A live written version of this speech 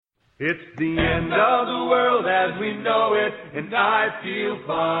It's the end of the world as we know it, and I feel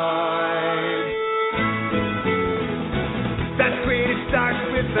fine. That creative starts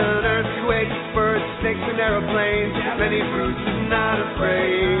with an earthquake, birds, snakes, and aeroplanes. Many fruits and not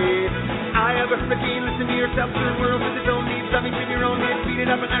afraid. I have a freaking listen to yourself to the world with its own needs. Something to your own needs. Beat it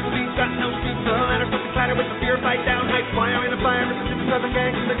up and actually got no streets. The ladder from the clatter with the fear fight down. Night fire in a fire. Mississippi Southern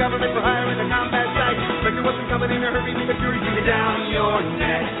gangs and the government for hire in the combat site. Spectre wasn't coming in a hurry. The jury beat it down your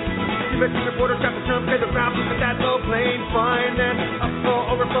neck. Investing reporters trap the Trump, pay the problems with that low plane. Fine then. Upfall,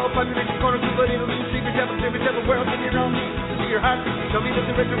 overflow, population corner, people in illusion, secret devil world in your own needs. Your heart, tell me that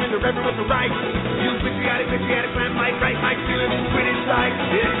the richer in the reverend was the right. You patriotic plan, might right, might feel it, quit inside.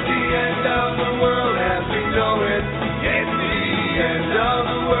 It's the end of the world as we know it. It's the end of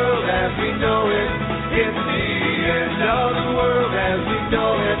the world as we know it. It's the end of the world as we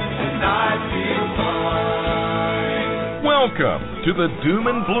know it, and I feel fine. Welcome to the Doom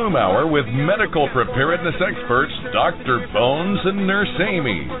and Bloom Hour with medical preparedness experts Dr. Bones and Nurse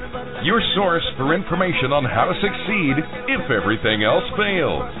Amy. Your source for information on how to succeed if everything else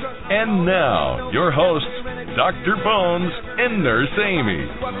fails. And now, your hosts, Dr. Bones and Nurse Amy. It's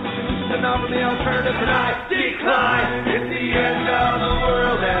the end of the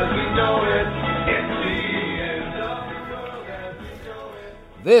world as we know it. It's the end of the world as we know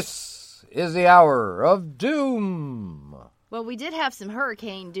it. This is the hour of Doom. Well, we did have some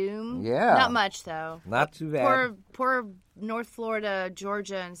hurricane doom. Yeah. Not much, though. Not too bad. Poor North Florida,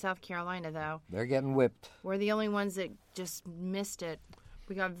 Georgia, and South Carolina, though. They're getting whipped. We're the only ones that just missed it.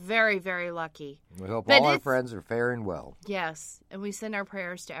 We got very, very lucky. We hope all our friends are faring well. Yes, and we send our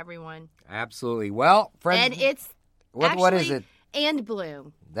prayers to everyone. Absolutely. Well, friends... And it's what is it? And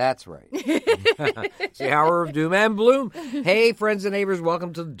Bloom. That's right. It's the hour of Doom and Bloom. Hey, friends and neighbors,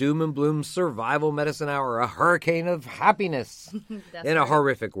 welcome to Doom and Bloom Survival Medicine Hour, a hurricane of happiness in a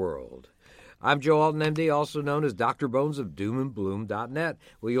horrific world. I'm Joe Alton, MD, also known as Dr. Bones of doomandbloom.net,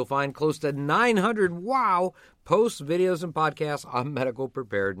 where you'll find close to 900, posts, videos, and podcasts on medical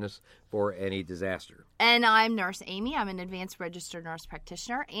preparedness for any disaster. And I'm Nurse Amy. I'm an advanced registered nurse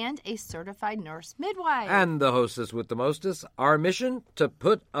practitioner and a certified nurse midwife. And the hostess with the mostest. Our mission, to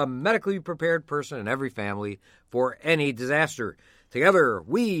put a medically prepared person in every family for any disaster. Together,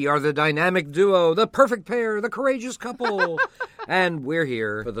 we are the dynamic duo, the perfect pair, the courageous couple. And we're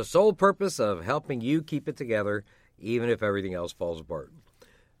here for the sole purpose of helping you keep it together, even if everything else falls apart.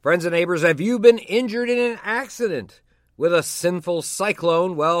 Friends and neighbors, have you been injured in an accident with a sinful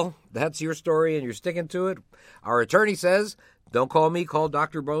cyclone? Well, that's your story and you're sticking to it. Our attorney says, don't call me, call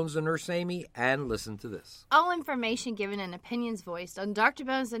Dr. Bones and Nurse Amy, and listen to this. All information given and opinions voiced on Dr.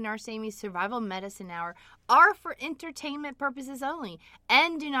 Bones and Nurse Amy's Survival Medicine Hour are for entertainment purposes only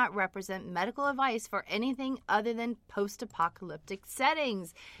and do not represent medical advice for anything other than post-apocalyptic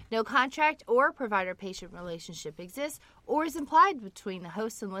settings. No contract or provider-patient relationship exists or is implied between the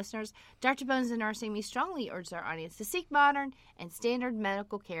hosts and listeners. Dr. Bones and Nurse Amy strongly urge our audience to seek modern and standard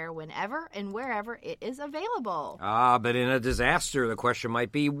medical care whenever and wherever it is available. But in a disaster, the question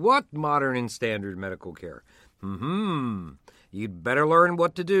might be, what modern and standard medical care? You'd better learn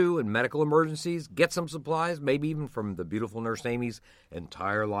what to do in medical emergencies, get some supplies, maybe even from the beautiful Nurse Amy's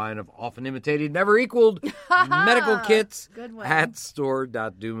entire line of often imitated, never equaled medical kits at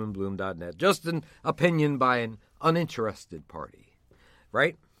store.doomandbloom.net. Just an opinion by an uninterested party,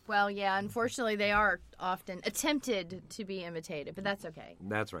 right? Well, yeah, unfortunately, they are often attempted to be imitated, but that's okay.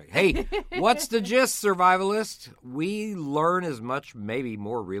 That's right. Hey, what's the gist, survivalist? We learn as much, maybe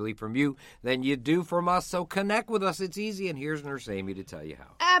more really, from you than you do from us, so connect with us. It's easy, and here's Nurse Amy to tell you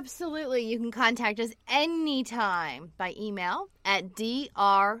how. Absolutely. You can contact us anytime by email at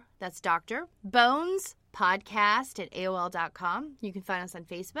that's Dr. Bones podcast at AOL.com. You can find us on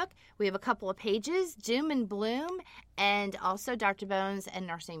Facebook. We have a couple of pages, Doom and Bloom, and also Dr. Bones and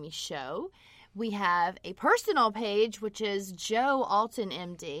Nurse Amy Show. We have a personal page, which is Joe Alton,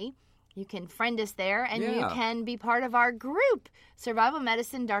 MD. You can friend us there, and you can be part of our group, Survival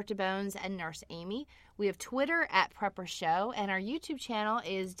Medicine, Dr. Bones, and Nurse Amy. We have Twitter at Prepper Show, and our YouTube channel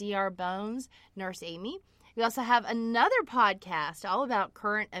is Dr. Bones, Nurse Amy. We also have another podcast all about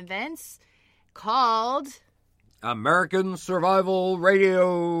current events called American Survival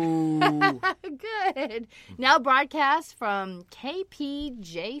Radio. Good. Now broadcast from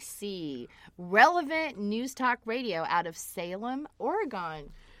KPJC, Relevant News Talk Radio out of Salem,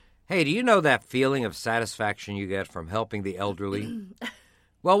 Oregon. Hey, do you know that feeling of satisfaction you get from helping the elderly?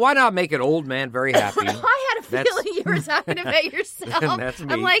 Well, why not make an old man very happy? I had a feeling you were talking about yourself. That's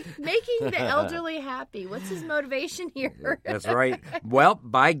me. I'm like, making the elderly happy. What's his motivation here? That's right. Well,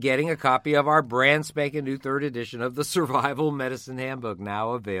 by getting a copy of our brand spanking new 3rd edition of the Survival Medicine Handbook,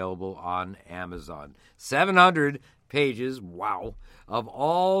 now available on Amazon. 700 pages, wow, of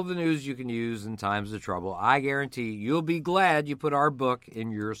all the news you can use in times of trouble. I guarantee you'll be glad you put our book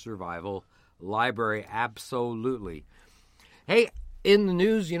in your survival library. Absolutely. Hey, in the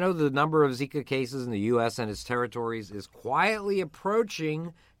news, the number of Zika cases in the U.S. and its territories is quietly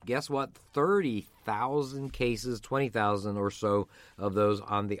approaching, guess what, 30,000 cases, 20,000 or so of those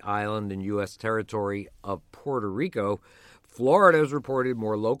on the island and U.S. territory of Puerto Rico. Florida has reported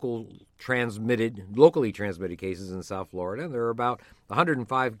more locally transmitted cases in South Florida. There are about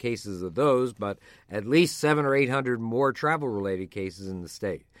 105 cases of those, but at least 700 or 800 more travel-related cases in the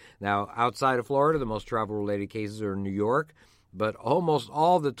state. Now, outside of Florida, the most travel-related cases are in New York, but almost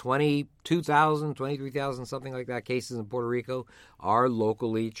all the 22,000, 23,000, something like that, cases in Puerto Rico are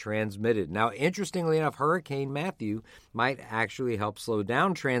locally transmitted. Now, interestingly enough, Hurricane Matthew might actually help slow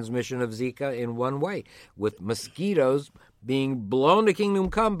down transmission of Zika in one way, with mosquitoes being blown to kingdom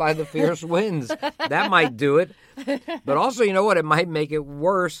come by the fierce winds. That might do it. But also, you know what? It might make it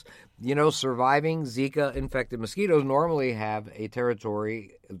worse. Surviving Zika-infected mosquitoes normally have a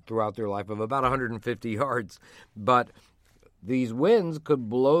territory throughout their life of about 150 yards. But these winds could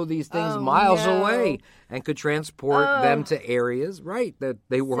blow these things miles away and could transport them to areas, right, that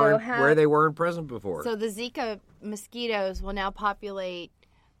they weren't where they weren't present before. So the Zika mosquitoes will now populate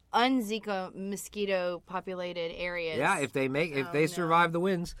un-Zika mosquito populated areas. Yeah, if they survive the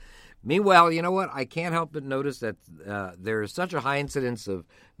winds. Meanwhile, you know what? I can't help but notice that there is such a high incidence of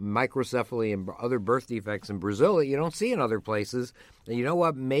microcephaly and other birth defects in Brazil that you don't see in other places. And you know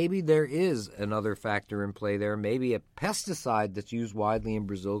what? Maybe there is another factor in play there. Maybe a pesticide that's used widely in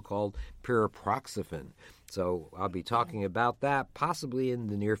Brazil called pyriproxyfen. So I'll be talking about that possibly in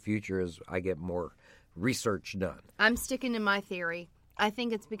the near future as I get more research done. I'm sticking to my theory. I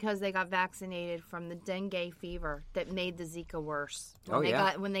think it's because they got vaccinated from the dengue fever that made the Zika worse.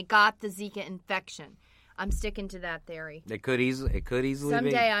 When they got the Zika infection. I'm sticking to that theory. It could easily be.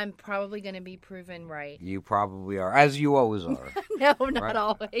 Someday I'm probably going to be proven right. You probably are, as you always are. No, not right?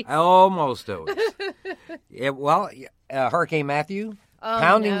 Always. Almost always. Hurricane Matthew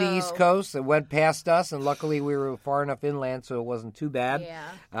pounding the East Coast. It went past us, and luckily we were far enough inland so it wasn't too bad.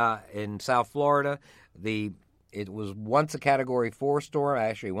 Yeah. In South Florida, it was once a Category 4 storm,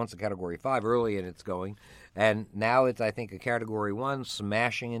 actually once a Category 5 early in its going, and now it's, I think, a Category 1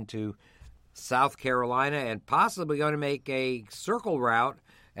 smashing into South Carolina and possibly going to make a circle route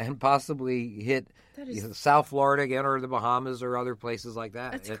and possibly hit South Florida again or the Bahamas or other places like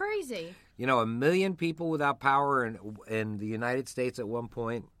that. That's crazy. 1 million people without power in the United States at one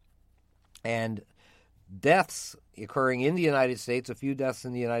point, and deaths occurring in the United States, a few deaths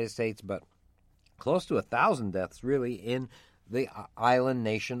in the United States, but close to 1,000 deaths, really, in the island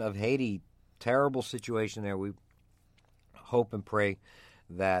nation of Haiti. Terrible situation there. We hope and pray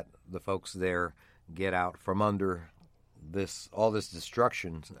that the folks there get out from under all this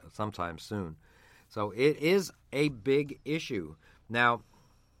destruction sometime soon. So it is a big issue. Now,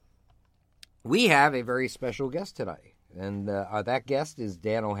 we have a very special guest today, and that guest is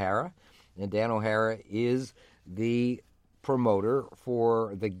Dan O'Hara, and Dan O'Hara is the promoter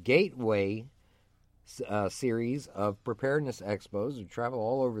for the Gateway series of preparedness expos. We travel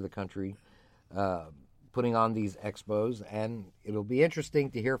all over the country putting on these expos, and it'll be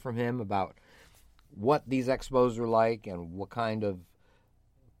interesting to hear from him about what these expos are like and what kind of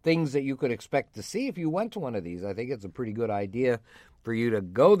things that you could expect to see if you went to one of these. I think it's a pretty good idea for you to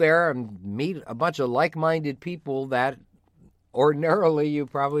go there and meet a bunch of like-minded people that ordinarily you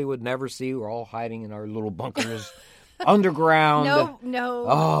probably would never see. We're all hiding in our little bunkers underground. No.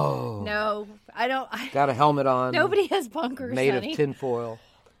 Oh. No. I don't. Got a helmet on. Nobody has bunkers, made honey. of tinfoil.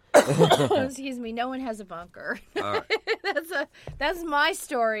 Excuse me. No one has a bunker. All right. That's my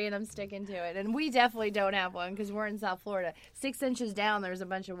story, and I'm sticking to it. And we definitely don't have one because we're in South Florida. 6 inches down, there's a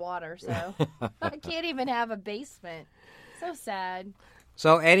bunch of water, so I can't even have a basement. So sad.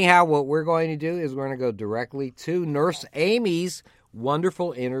 So anyhow, what we're going to do is we're going to go directly to Nurse Amy's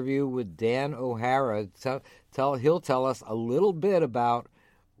wonderful interview with Dan O'Hara. He'll tell us a little bit about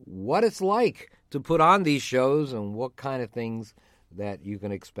what it's like to put on these shows and what kind of things that you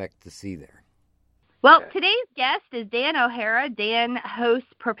can expect to see there. Well, today's guest is Dan O'Hara. Dan hosts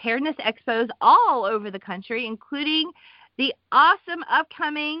preparedness expos all over the country, including the awesome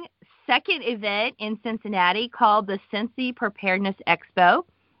upcoming second event in Cincinnati called the Cincy Preparedness Expo.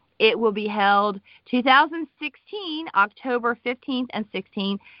 It will be held 2016, October 15th and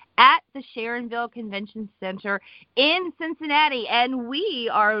 16th at the Sharonville Convention Center in Cincinnati, and we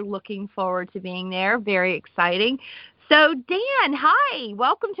are looking forward to being there. Very exciting. So, Dan, hi.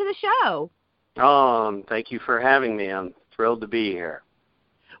 Welcome to the show. Thank you for having me. I'm thrilled to be here.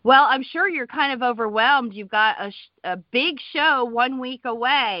 Well, I'm sure you're kind of overwhelmed. You've got a big show 1 week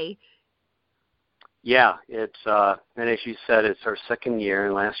away. Yeah, it's and as you said, it's our second year,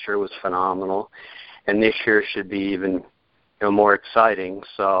 and last year was phenomenal, and this year should be even more exciting.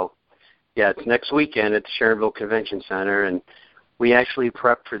 So, yeah, it's next weekend at the Sharonville Convention Center, and we actually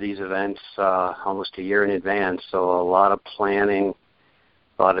prep for these events almost a year in advance. So a lot of planning,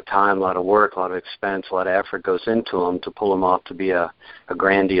 a lot of time, a lot of work, a lot of expense, a lot of effort goes into them to pull them off to be a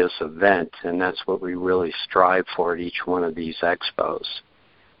grandiose event, and that's what we really strive for at each one of these expos.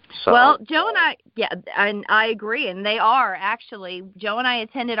 So, well, Joe and I, yeah, and I agree, and they are actually. Joe and I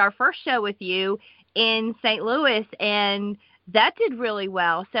attended our first show with you in St. Louis, and that did really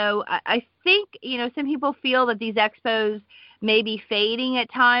well. So I think, some people feel that these expos may be fading at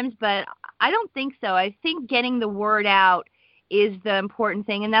times, but I don't think so. I think getting the word out is the important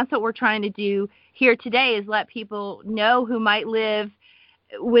thing, and that's what we're trying to do here today, is let people know who might live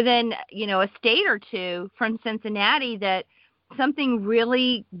within, a state or two from Cincinnati that something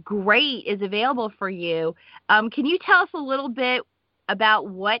really great is available for you. Can you tell us a little bit about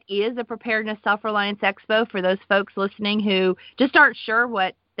what is a Preparedness Self-Reliance Expo for those folks listening who just aren't sure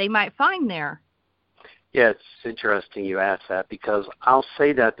what they might find there? Yeah, it's interesting you ask that, because I'll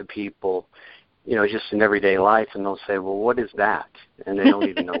say that to people, just in everyday life, and they'll say, well, what is that? And they don't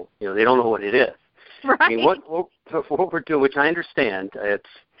even know, they don't know what it is. Right. I mean, what we're doing, which I understand,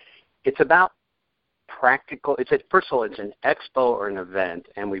 it's about practical. First of all, it's an expo or an event,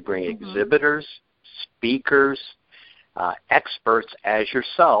 and we bring exhibitors, speakers, experts as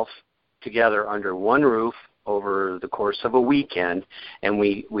yourself together under one roof over the course of a weekend, and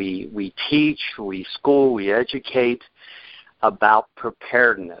we teach, we school, we educate about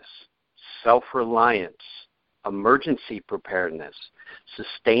preparedness, self-reliance, emergency preparedness,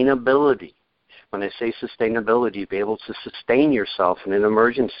 sustainability. When I say sustainability, be able to sustain yourself in an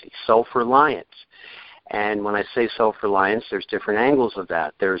emergency, self-reliance. And when I say self-reliance, there's different angles of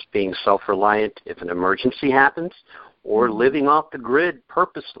that. There's being self-reliant if an emergency happens, or living off the grid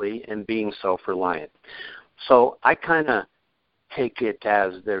purposely and being self-reliant. So I kind of take it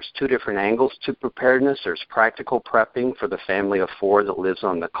as there's two different angles to preparedness. There's practical prepping for the family of four that lives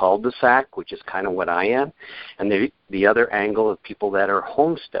on the cul-de-sac, which is kind of what I am, and the other angle of people that are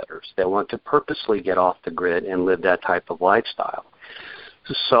homesteaders that want to purposely get off the grid and live that type of lifestyle.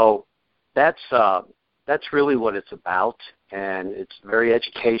 So that's really what it's about, and it's very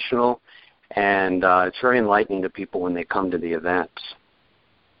educational, and it's very enlightening to people when they come to the events.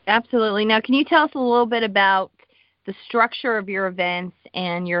 Absolutely. Now, can you tell us a little bit about the structure of your events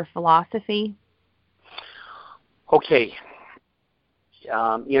and your philosophy? Okay.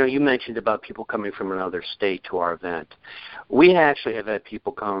 You mentioned about people coming from another state to our event. We actually have had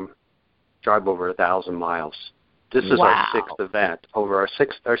people drive over 1,000 miles. This is our sixth event, our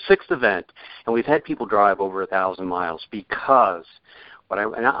sixth event, and we've had people drive over 1,000 miles because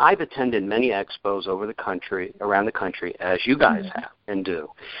and I've attended many expos around the country, as you guys have and do.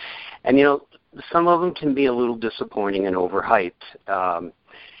 And, some of them can be a little disappointing and overhyped.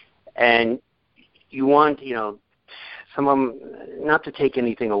 And you want, some of them, not to take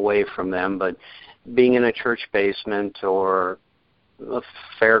anything away from them, but being in a church basement or a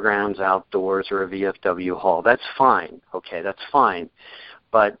fairgrounds outdoors or a VFW hall, that's fine. Okay, that's fine.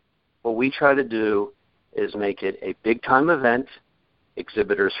 But what we try to do is make it a big-time event,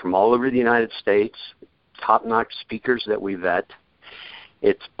 exhibitors from all over the United States, top-notch speakers that we vet.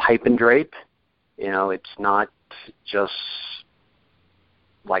 It's pipe and drape. It's not just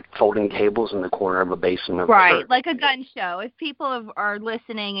like folding tables in the corner of a basement. Right, like a gun show. If people are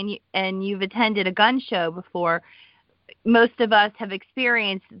listening and you've attended a gun show before, most of us have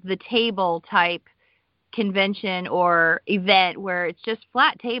experienced the table type convention or event where it's just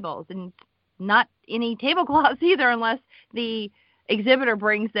flat tables and not any tablecloths either, unless the exhibitor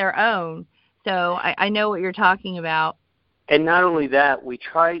brings their own. So I know what you're talking about. And not only that,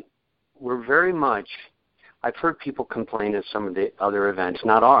 we're very much, I've heard people complain at some of the other events,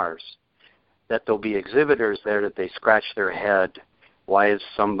 not ours, that there'll be exhibitors there that they scratch their head. Why is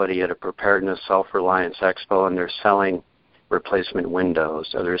somebody at a Preparedness Self-Reliance Expo and they're selling replacement windows,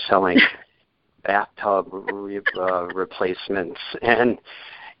 or they're selling bathtub replacements, and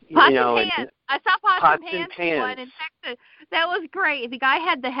pots and pans. I saw pots and pans one in Texas. That was great. The guy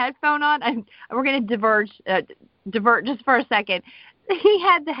had the headphone on, and we're going to divert just for a second. he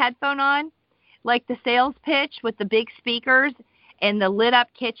had the headphone on, like the sales pitch with the big speakers and the lit up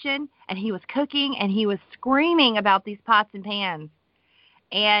kitchen, and he was cooking and he was screaming about these pots and pans.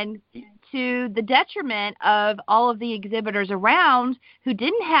 And to the detriment of all of the exhibitors around who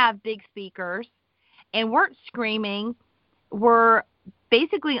didn't have big speakers and weren't screaming, were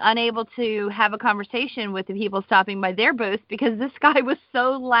basically unable to have a conversation with the people stopping by their booth because this guy was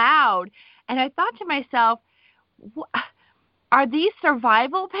so loud. And I thought to myself, are these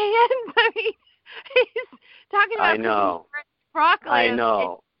survival pans? I mean, he's talking about I know. broccoli. I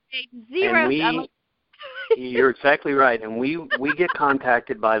know. Zero. And you're exactly right. And we get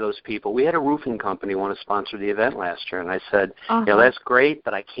contacted by those people. We had a roofing company want to sponsor the event last year, and I said, that's great,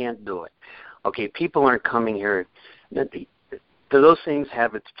 but I can't do it. Okay, people aren't coming here. Those things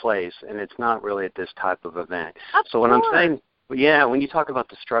have its place, and it's not really at this type of event. So what I'm saying, when you talk about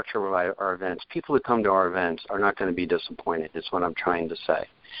the structure of our events, people who come to our events are not going to be disappointed, is what I'm trying to say.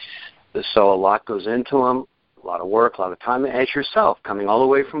 So a lot goes into them, a lot of work, a lot of time, as yourself, coming all the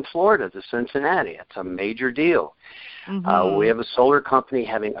way from Florida to Cincinnati. It's a major deal. We have a solar company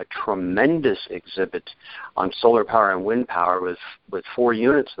having a tremendous exhibit on solar power and wind power with 4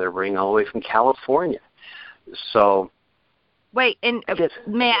 units they're bringing all the way from California. So, wait, and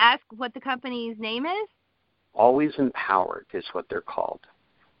may I ask what the company's name is? Always Empowered is what they're called.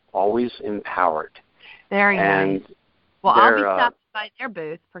 Always Empowered. Very nice. Well, I'll be stopping by their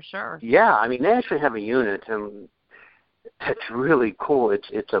booth for sure. Yeah, I mean, they actually have a unit, and it's really cool.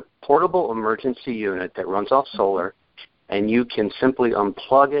 It's a portable emergency unit that runs off solar, and you can simply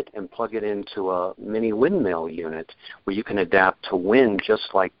unplug it and plug it into a mini windmill unit where you can adapt to wind just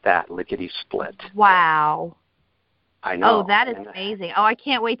like that, lickety-split. Wow. I know. Oh, that is amazing. Oh, I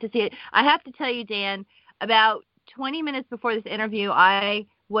can't wait to see it. I have to tell you, Dan, about 20 minutes before this interview, I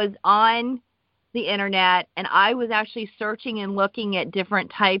was on the internet, and I was actually searching and looking at different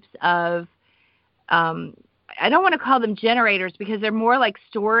types of, I don't want to call them generators because they're more like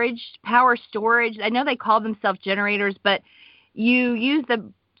power storage. I know they call themselves generators, but you use the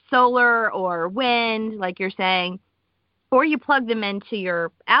solar or wind, like you're saying, or you plug them into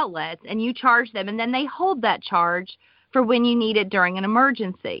your outlets and you charge them, and then they hold that charge for when you need it during an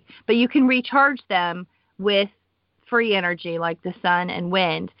emergency. But you can recharge them with free energy like the sun and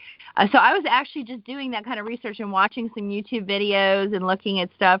wind. So I was actually just doing that kind of research and watching some YouTube videos and looking at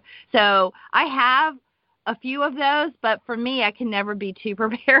stuff. So I have a few of those, but for me, I can never be too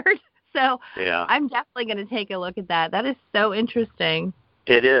prepared. So I'm definitely going to take a look at that. That is so interesting.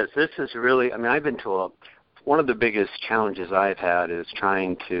 It is. This is really, I mean, I've been to one of the biggest challenges I've had is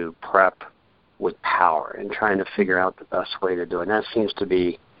trying to prep with power and trying to figure out the best way to do it. And that seems to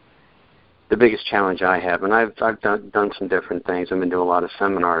be the biggest challenge I have, and I've done some different things. I've been doing a lot of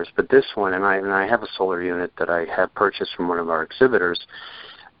seminars, but this one, and I have a solar unit that I have purchased from one of our exhibitors,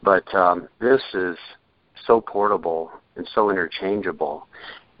 but this is so portable and so interchangeable,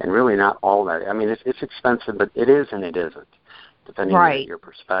 and really not all that. I mean, it's expensive, but it is and it isn't, depending on your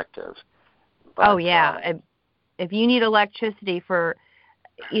perspective. But, if you need electricity for,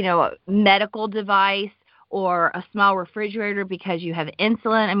 a medical device or a small refrigerator because you have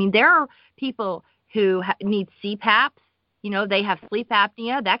insulin. I mean, there are people who need CPAPs. They have sleep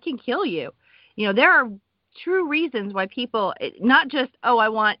apnea. That can kill you. There are true reasons why people, not just, I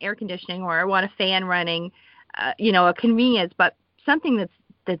want air conditioning or I want a fan running, a convenience, but something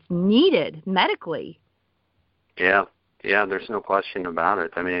that's needed medically. Yeah, there's no question about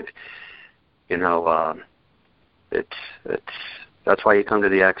it. I mean, it's that's why you come to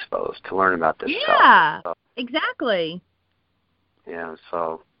the expos, to learn about this stuff. Yeah, exactly. Yeah,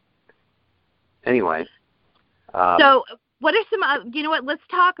 so anyway. So what are some, let's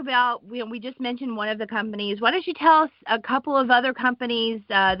talk about, we just mentioned one of the companies. Why don't you tell us a couple of other companies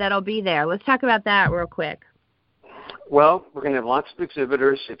that'll be there? Let's talk about that real quick. Well, we're going to have lots of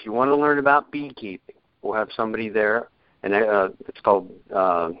exhibitors. If you want to learn about beekeeping, we'll have somebody there, and it's called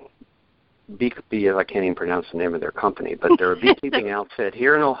I can't even pronounce the name of their company, but they're a beekeeping outfit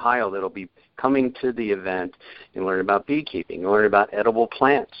here in Ohio that'll be coming to the event and learn about beekeeping, learn about edible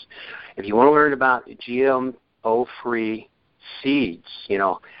plants. If you want to learn about GMO-free seeds,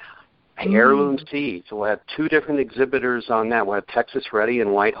 heirloom seeds, we'll have 2 different exhibitors on that. We'll have Texas Ready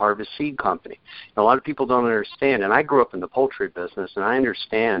and White Harvest Seed Company. And a lot of people don't understand, and I grew up in the poultry business, and I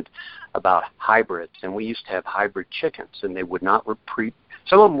understand about hybrids. And we used to have hybrid chickens, and they would not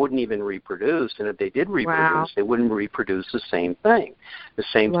some of them wouldn't even reproduce, and if they did reproduce, they wouldn't reproduce the same thing. The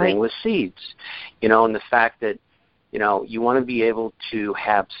same thing with seeds. And the fact that, you want to be able to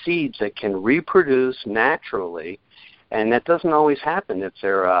have seeds that can reproduce naturally, and that doesn't always happen if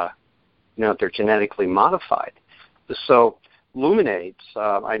they're, if they're genetically modified. So Luminades.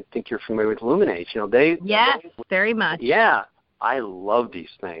 I think you're familiar with Luminades. Yes, very much. Yeah, I love these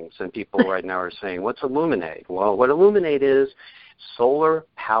things. And people right now are saying, what's a Luminade? Well, what a Luminade is,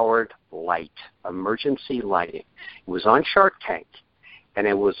 solar-powered light, emergency lighting. It was on Shark Tank, and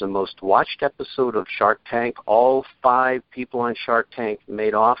it was the most watched episode of Shark Tank. All 5 people on Shark Tank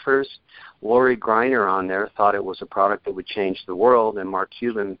made offers. Lori Greiner on there thought it was a product that would change the world, and Mark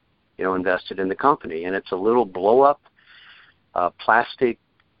Cuban, invested in the company. And it's a little blow-up plastic,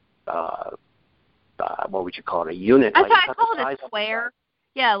 what would you call it, a unit. I call it a square.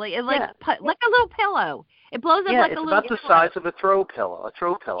 Yeah, like a little pillow. It blows up like a little. It's about the size of a throw pillow.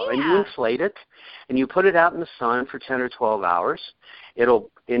 Yeah. And you inflate it, and you put it out in the sun for 10 or 12 hours.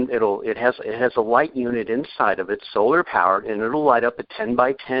 It has a light unit inside of it, solar powered, and it'll light up a 10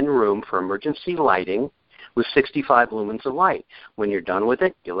 by 10 room for emergency lighting with 65 lumens of light. When you're done with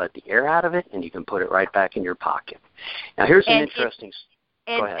it, you let the air out of it, and you can put it right back in your pocket. Now, here's an interesting.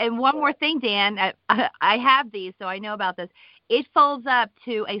 And one more thing, Dan, I have these, so I know about this. It folds up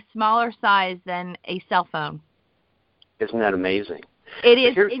to a smaller size than a cell phone. Isn't that amazing? It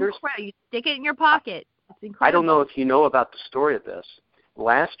is incredible. You stick it in your pocket. It's incredible. I don't know if you know about the story of this.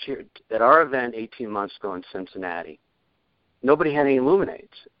 Last year, at our event 18 months ago in Cincinnati, nobody had any Luminades.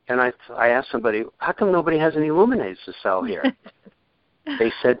 And I asked somebody, how come nobody has any Luminades to sell here?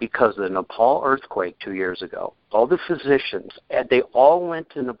 They said because of the Nepal earthquake 2 years ago. All the physicians, they all went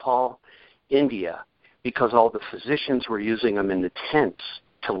to Nepal, India, because all the physicians were using them in the tents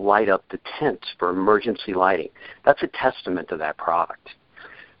to light up the tents for emergency lighting. That's a testament to that product.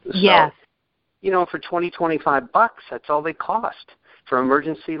 Yes. So, for $20-25, that's all they cost for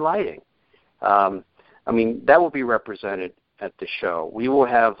emergency lighting. That will be represented at the show. We will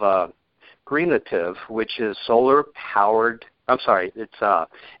have Greenative, which is solar powered. I'm sorry,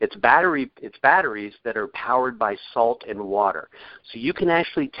 it's batteries that are powered by salt and water. So you can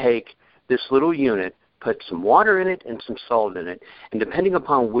actually take this little unit, put some water in it and some salt in it, and depending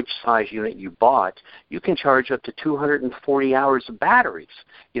upon which size unit you bought, you can charge up to 240 hours of batteries.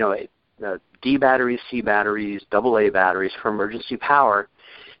 D batteries, C batteries, AA batteries for emergency power,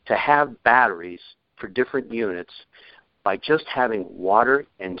 to have batteries for different units by just having water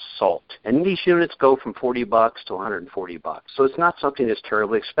and salt. And these units go from $40 to $140. So it's not something that's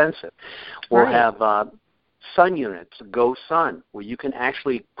terribly expensive. We'll have sun units, Go Sun, where you can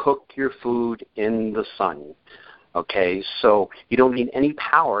actually cook your food in the sun. Okay, so you don't need any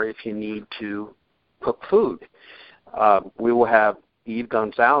power if you need to cook food. We will have Eve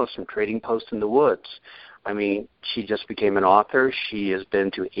Gonzalez from Trading Post in the Woods. She just became an author. She has been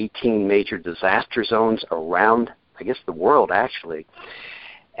to 18 major disaster zones around, I guess, the world, actually.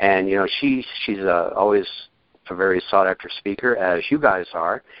 And, she's always a very sought-after speaker, as you guys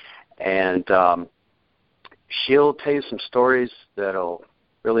are. And she'll tell you some stories that'll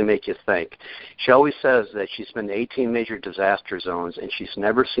really make you think. She always says that she's been to 18 major disaster zones, and she's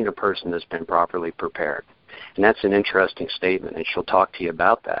never seen a person that's been properly prepared. And that's an interesting statement, and she'll talk to you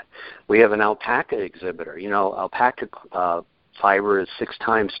about that. We have an alpaca exhibitor. Alpaca fiber is 6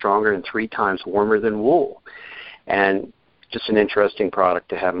 times stronger and 3 times warmer than wool. And just an interesting product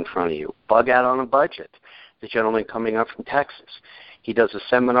to have in front of you. Bug Out on a Budget. The gentleman coming up from Texas. He does a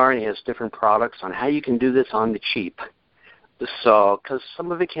seminar, and he has different products on how you can do this on the cheap. So, because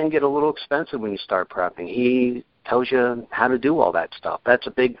some of it can get a little expensive when you start prepping. He tells you how to do all that stuff. That's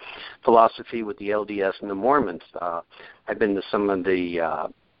a big philosophy with the LDS and the Mormons. I've been to some of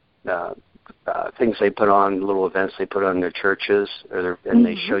the things they put on, little events they put on in their churches, and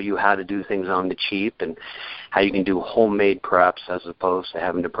they show you how to do things on the cheap and how you can do homemade preps as opposed to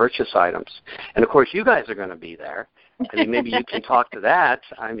having to purchase items. And, of course, you guys are going to be there. Maybe you can talk to that.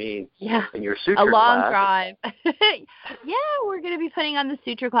 In your suture class. A long drive. We're going to be putting on the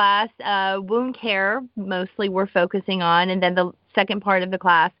suture class. Wound care, mostly we're focusing on. And then the second part of the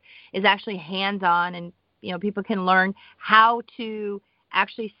class is actually hands-on. And, people can learn how to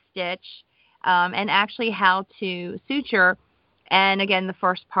actually stitch and actually how to suture. And, again, the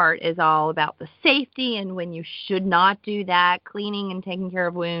first part is all about the safety and when you should not do that, cleaning and taking care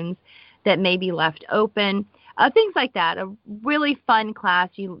of wounds that may be left open. Things like that. A really fun class.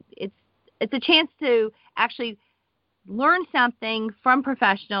 It's a chance to actually learn something from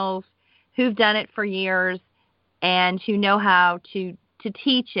professionals who've done it for years and who know how to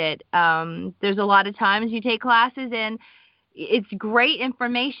teach it. There's a lot of times you take classes and it's great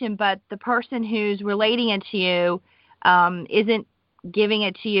information, but the person who's relating it to you isn't giving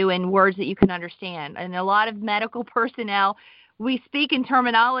it to you in words that you can understand. And a lot of medical personnel, we speak in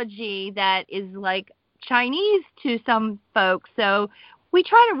terminology that is like Chinese to some folks. So we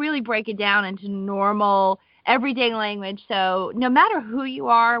try to really break it down into normal, everyday language. So no matter who you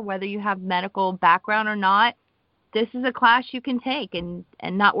are, whether you have medical background or not, this is a class you can take and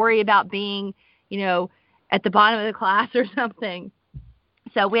not worry about being, at the bottom of the class or something.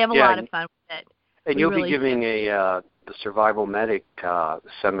 So we have a lot of fun with it. And you'll be giving the Survival Medic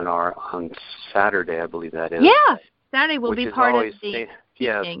seminar on Saturday, I believe that is. Yeah, Saturday will be part of the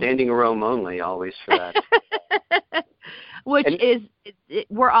standing room only, always for that.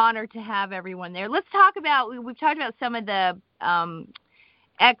 We're honored to have everyone there. Let's talk about, we've talked about some of the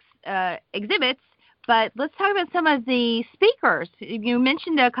exhibits, but let's talk about some of the speakers. You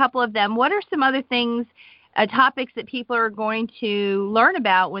mentioned a couple of them. What are some other things, topics that people are going to learn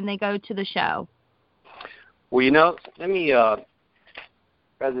about when they go to the show? Well, let me, rather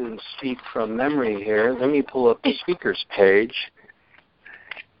than speak from memory here, let me pull up the speakers page.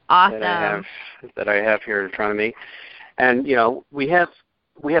 Awesome. That I have here in front of me. And, we have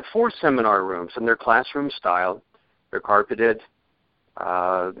 4 seminar rooms, and they're classroom style. They're carpeted,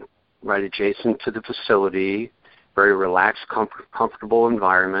 right adjacent to the facility, very relaxed, comfortable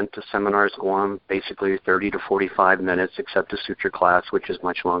environment. The seminars go on basically 30 to 45 minutes, except the suture class, which is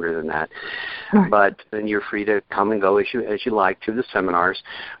much longer than that. Right. But then you're free to come and go as you like to the seminars.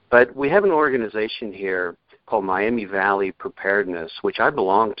 But we have an organization here called Miami Valley Preparedness, which I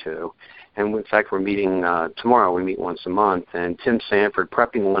belong to. And in fact, we're meeting tomorrow. We meet once a month. And Tim Sanford,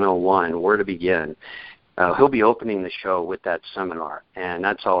 Prepping 101, Where to Begin. He'll be opening the show with that seminar, and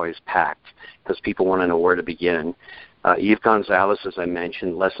that's always packed because people want to know where to begin. Eve Gonzalez, as I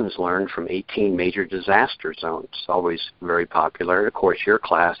mentioned, Lessons Learned from 18 Major Disaster Zones, always very popular. Of course, your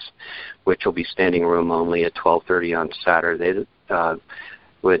class, which will be standing room only at 12:30 on Saturday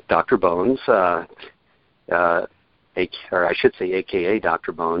with Dr. Bones, or I should say AKA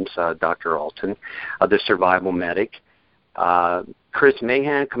Dr. Bones, Dr. Alton, the Survival Medic. Chris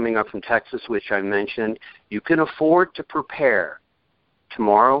Mahan coming up from Texas, which I mentioned. You can afford to prepare.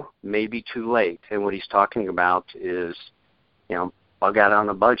 Tomorrow may be too late. And what he's talking about is, bug out on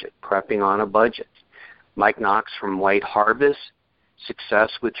a budget, prepping on a budget. Mike Knox from White Harvest,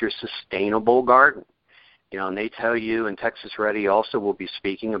 Success with Your Sustainable Garden. And they tell you, and Texas Ready also will be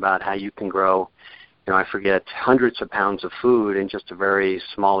speaking about how you can grow, I forget, hundreds of pounds of food in just a very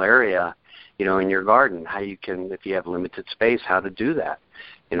small area, in your garden, how you can, if you have limited space, how to do that.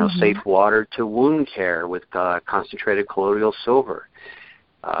 Safe water to wound care with concentrated colloidal silver.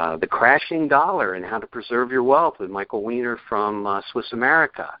 The crashing dollar and how to preserve your wealth with Michael Weiner from Swiss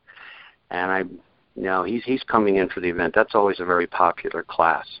America. And he's coming in for the event. That's always a very popular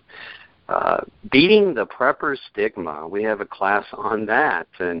class. Beating the prepper stigma. We have a class on that.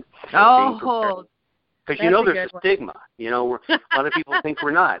 And because there's a stigma. A lot of people think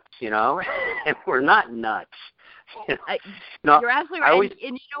we're nuts, and we're not nuts. You're absolutely right. And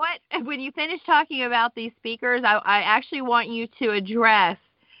you know what? When you finish talking about these speakers, I actually want you to address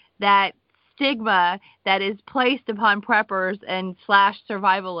that stigma that is placed upon preppers and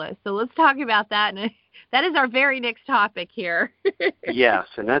 /survivalists. So let's talk about that. And that is our very next topic here. Yes,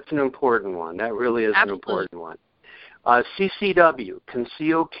 and that's an important one. That really is an important one. CCW,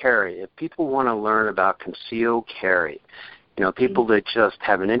 Conceal Carry. If people want to learn about conceal carry, people that just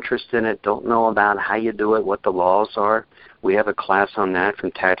have an interest in it, don't know about how you do it, what the laws are, we have a class on that from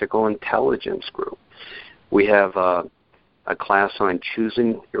Tactical Intelligence Group. We have a class on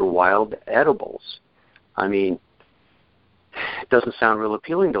choosing your wild edibles. It doesn't sound real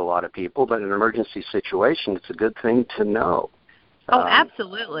appealing to a lot of people, but in an emergency situation, it's a good thing to know. Oh,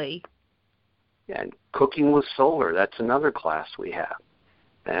 absolutely. And Cooking with Solar, that's another class we have.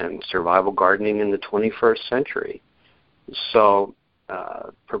 And Survival Gardening in the 21st Century. So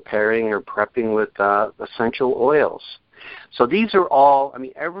preparing or prepping with essential oils. So these are all,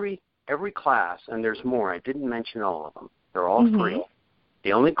 every class, and there's more. I didn't mention all of them. They're all free.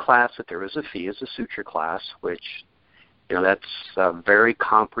 The only class that there is a fee is the suture class, which, that's a very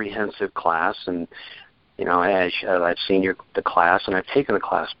comprehensive class. And as I've seen the class, and I've taken a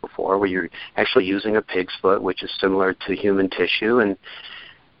class before where you're actually using a pig's foot, which is similar to human tissue. And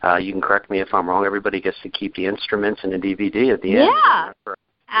you can correct me if I'm wrong. Everybody gets to keep the instruments and the DVD at the end. Yeah,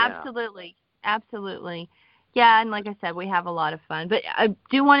 absolutely. Absolutely. Yeah, and like I said, we have a lot of fun. But I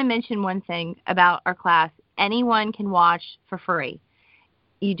do want to mention one thing about our class. Anyone can watch for free.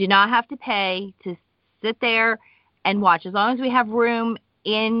 You do not have to pay to sit there and watch, as long as we have room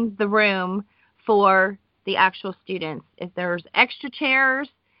in the room for the actual students. If there's extra chairs,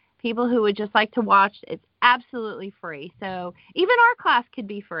 people who would just like to watch, it's absolutely free. So even our class could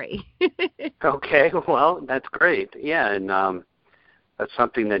be free. Okay, well, that's great. Yeah, and that's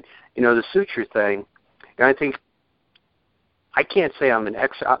something that, the suture thing, I think I can't say I'm an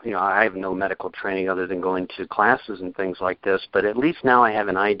I have no medical training other than going to classes and things like this, but at least now I have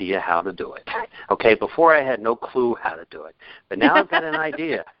an idea how to do it. Okay, before I had no clue how to do it, but now I've got an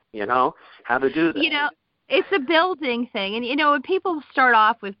idea, how to do that. It's a building thing, and when people start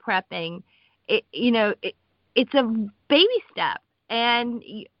off with prepping, it's a baby step, and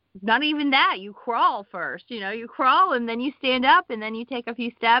not even that. You crawl first, you crawl, and then you stand up, and then you take a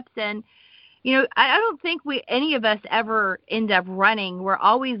few steps, and I don't think any of us ever end up running. We're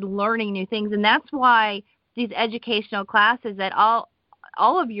always learning new things, and that's why these educational classes at all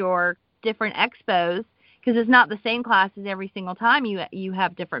of your different expos, because it's not the same classes every single time. You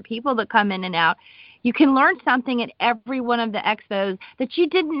have different people that come in and out. You can learn something at every one of the expos that you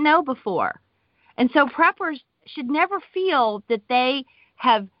didn't know before. And so preppers should never feel that they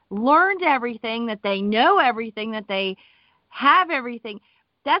have learned everything, that they know everything, that they have everything.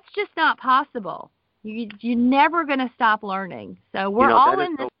 That's just not possible. You're never going to stop learning. So we're all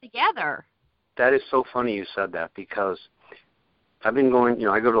in this together. That is so funny you said that, because I've been going,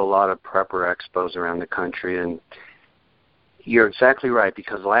 I go to a lot of prepper expos around the country, and you're exactly right,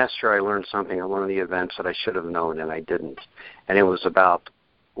 because last year I learned something at one of the events that I should have known and I didn't. And it was about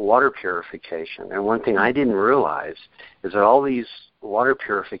water purification. And one thing I didn't realize is that all these water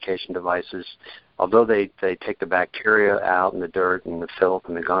purification devices, although they take the bacteria out and the dirt and the filth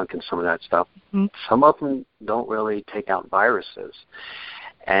and the gunk and some of that stuff, some of them don't really take out viruses.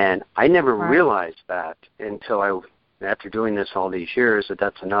 And I never realized that until after doing this all these years,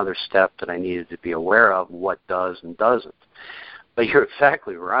 that's another step that I needed to be aware of, what does and doesn't. But you're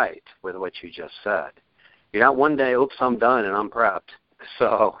exactly right with what you just said. You're not one day, oops, I'm done and I'm prepped.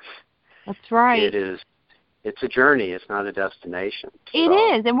 So that's right. It's a journey. It's not a destination. It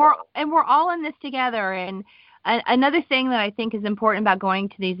is, and we're all in this together. And another thing that I think is important about going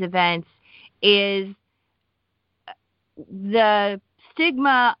to these events is the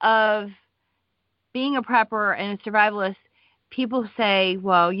stigma of being a prepper and a survivalist. People say,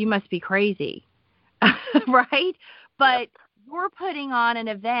 "Well, you must be crazy," right? But you're putting on an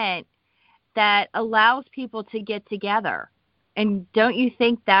event that allows people to get together. And don't you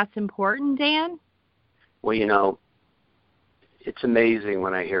think that's important, Dan? Well, it's amazing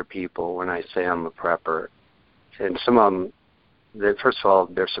when I hear people, when I say I'm a prepper, and some of them, first of all,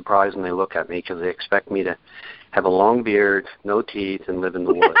 they're surprised when they look at me because they expect me to have a long beard, no teeth, and live in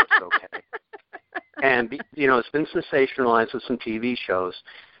the woods, okay? And, it's been sensationalized with some TV shows.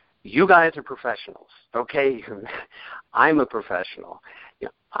 You guys are professionals, okay? I'm a professional.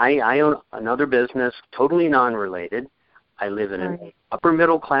 I own another business, totally non-related. I live in an upper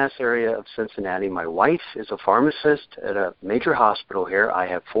middle class area of Cincinnati. My wife is a pharmacist at a major hospital here. I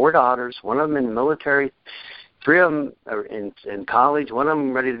have 4 daughters, one of them in the military, 3 of them are in college, one of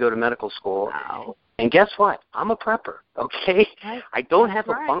them ready to go to medical school. Wow. And guess what? I'm a prepper, okay? I don't have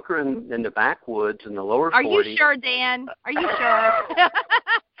a bunker in the backwoods in the lower 40s. Are you sure, Dan? Are you sure?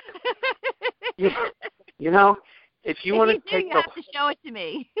 If you want to take you have to show it to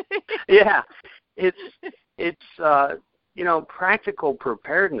me. Yeah. It's practical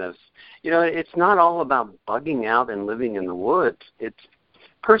preparedness. It's not all about bugging out and living in the woods. It's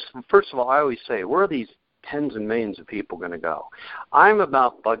first of all, I always say, where are these tens of millions of people going to go? I'm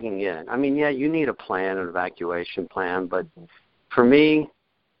about bugging in. I mean, yeah, you need a plan, an evacuation plan, but for me,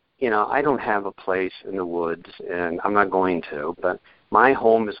 I don't have a place in the woods, and I'm not going to, but my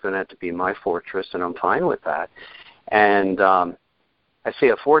home is going to have to be my fortress, and I'm fine with that. And I say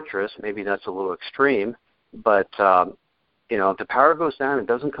a fortress, maybe that's a little extreme, but if the power goes down and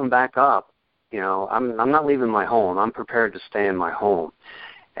doesn't come back up, I'm not leaving my home. I'm prepared to stay in my home.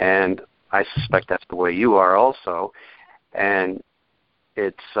 And I suspect that's the way you are also. And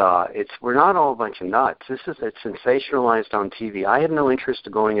we're not all a bunch of nuts. It's sensationalized on TV. I have no interest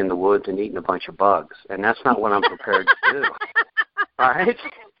in going in the woods and eating a bunch of bugs, and that's not what I'm prepared to do. All right?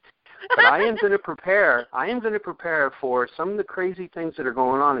 But I am going to prepare for some of the crazy things that are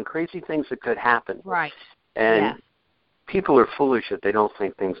going on and crazy things that could happen. Right. And people are foolish if they don't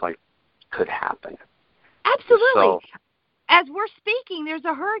think things like could happen. Absolutely. So, as we're speaking, there's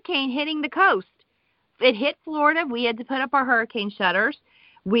a hurricane hitting the coast. It hit Florida. We had to put up our hurricane shutters.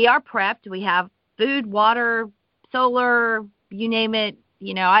 We are prepped. We have food, water, solar, you name it.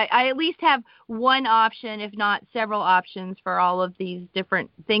 I at least have one option, if not several options, for all of these different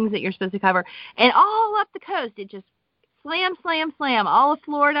things that you're supposed to cover. And all up the coast, it just slam, slam, slam. All of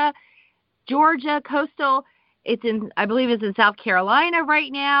Florida, Georgia, coastal. I believe it's in South Carolina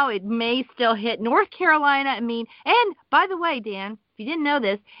right now. It may still hit North Carolina. And by the way, Dan, if you didn't know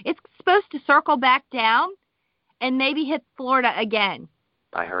this, it's supposed to circle back down and maybe hit Florida again.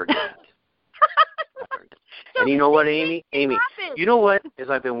 I heard that. So And you know what, Amy? Amy, happen. you know what? As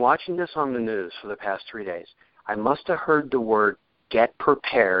I've been watching this on the news for the past 3 days, I must have heard the word "get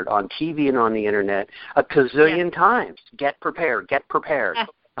prepared" on TV and on the Internet a gazillion times. Get prepared. Get prepared. Yes.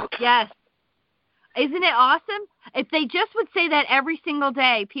 Okay. Yes. Isn't it awesome? If they just would say that every single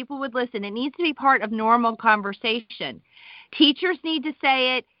day, people would listen. It needs to be part of normal conversation. Teachers need to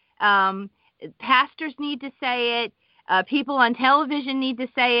say it. Pastors need to say it. People on television need to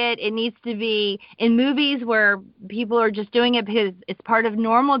say it. It needs to be in movies where people are just doing it because it's part of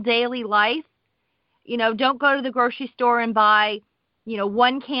normal daily life. Don't go to the grocery store and buy,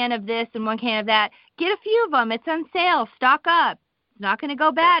 one can of this and one can of that. Get a few of them. It's on sale. Stock up. It's not going to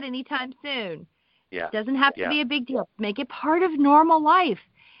go bad anytime soon. Yeah. It doesn't have to be a big deal. Make it part of normal life.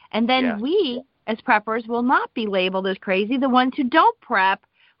 And then we, as preppers, will not be labeled as crazy. The ones who don't prep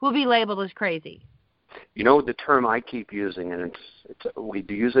will be labeled as crazy. You know the term I keep using, and we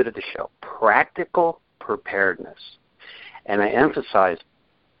use it at the show, practical preparedness. And I emphasize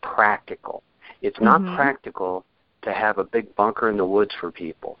practical. It's not practical to have a big bunker in the woods for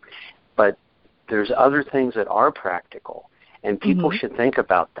people, but there's other things that are practical, and people should think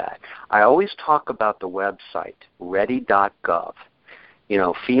about that. I always talk about the website, ready.gov.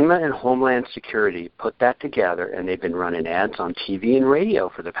 FEMA and Homeland Security put that together, and they've been running ads on TV and radio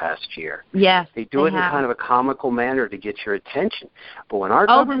for the past year. Yes, they do it in kind of a comical manner to get your attention. But when our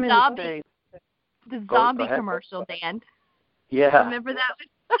government is saying... The zombie commercial, Dan. Yeah. Remember that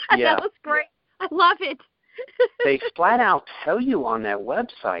one? Yeah. That was great. I love it. They flat out tell you on that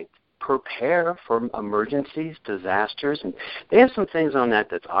website, prepare for emergencies, disasters, and they have some things on that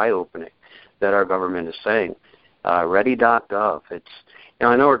that's eye-opening that our government is saying. Ready.gov.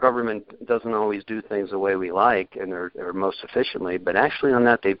 I know our government doesn't always do things the way we like and or most efficiently, but actually on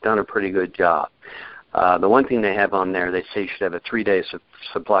that they've done a pretty good job. The one thing they have on there, they say you should have a 3-day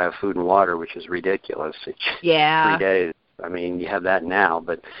supply of food and water, which is ridiculous. It's 3 days. I mean, you have that now,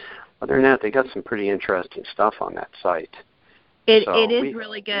 but other than that, they got some pretty interesting stuff on that site. It is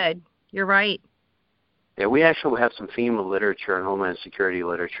really good. You're right. Yeah, we actually have some FEMA literature and Homeland Security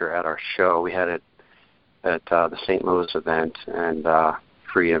literature at our show. We had it at the St. Louis event, and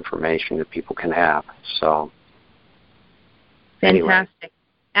free information that people can have. So, fantastic. Anyway.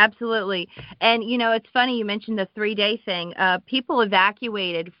 Absolutely. And, it's funny you mentioned the 3-day thing. People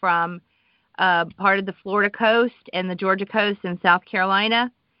evacuated from part of the Florida coast and the Georgia coast and South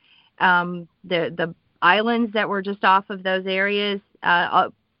Carolina. The islands that were just off of those areas,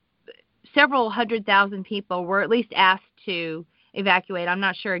 several 100,000 people were at least asked to evacuate. I'm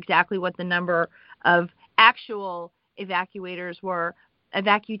not sure exactly what the number of actual evacuators were.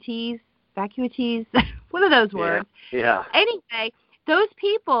 Evacuees, one of those words. Yeah. Anyway, those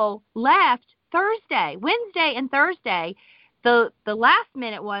people left Wednesday and Thursday. The last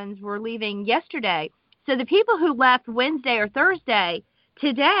minute ones were leaving yesterday. So the people who left Wednesday or Thursday,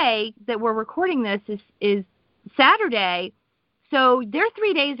 today that we're recording this is Saturday. So their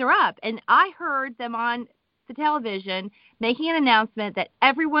 3 days are up. And I heard them on the television making an announcement that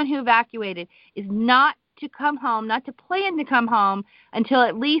everyone who evacuated is not to come home, not to plan to come home until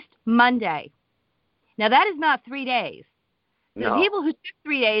at least Monday. Now, that is not 3 days. No. The people who took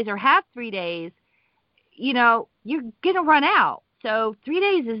 3 days or have 3 days, you're going to run out. So 3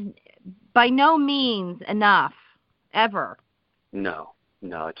 days is by no means enough, ever. No,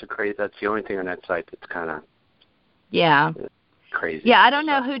 it's crazy. That's the only thing on that site that's kind of crazy. Yeah, I don't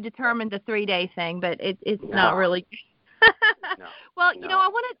know who determined the 3-day thing, but it's not really. No. Well,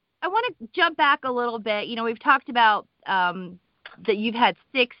 I want to jump back a little bit. We've talked about that you've had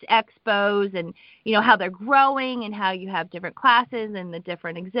 6 expos and, how they're growing and how you have different classes and the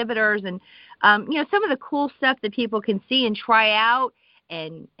different exhibitors and, some of the cool stuff that people can see and try out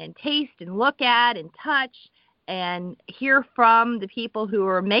and taste and look at and touch and hear from the people who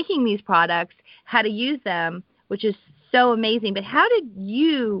are making these products, how to use them, which is so amazing. But how did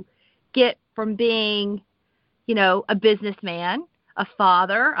you get from being, a businessman, a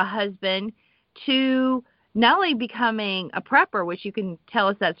father, a husband, to not only becoming a prepper, which you can tell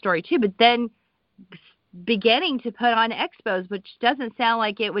us that story too, but then beginning to put on expos, which doesn't sound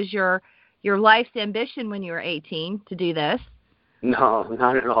like it was your life's ambition when you were 18 to do this. No,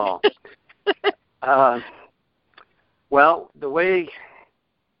 not at all. Well, the way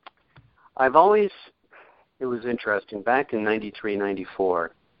it was interesting. Back in 93,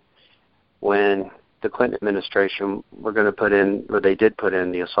 94, when the Clinton administration they did put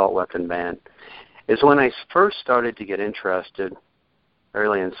in the assault weapon ban, is when I first started to get interested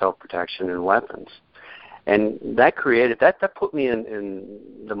early in self-protection and weapons. And that put me in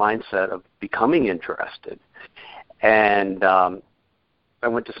the mindset of becoming interested. And I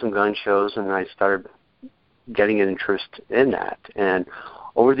went to some gun shows and I started getting an interest in that. And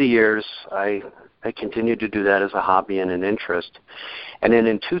over the years, I continued to do that as a hobby and an interest. And then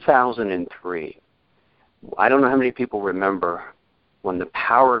in 2003, I don't know how many people remember when the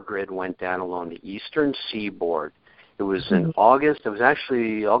power grid went down along the eastern seaboard. It was in August. It was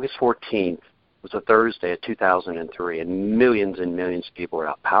actually August 14th. It was a Thursday of 2003, and millions of people were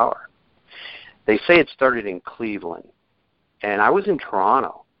without power. They say it started in Cleveland, and I was in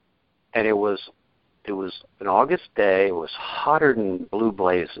Toronto, and it was an August day. It was hotter than blue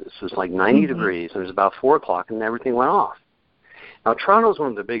blazes. It was like 90 degrees, and it was about 4 o'clock, and everything went off. Now, Toronto is one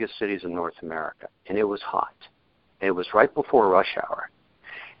of the biggest cities in North America, and it was hot. It was right before rush hour.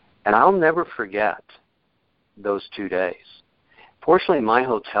 And I'll never forget those 2 days. Fortunately, my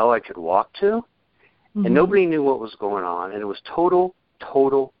hotel I could walk to, and nobody knew what was going on, and it was total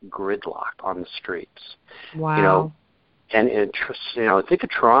gridlock on the streets. Wow. And think of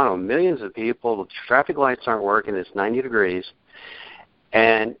Toronto, millions of people, the traffic lights aren't working, it's 90 degrees.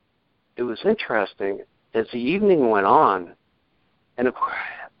 And it was interesting, as the evening went on, and of course,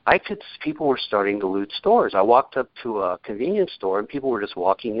 people were starting to loot stores. I walked up to a convenience store, and people were just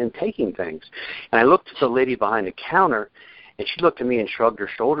walking in, taking things. And I looked at the lady behind the counter, and she looked at me and shrugged her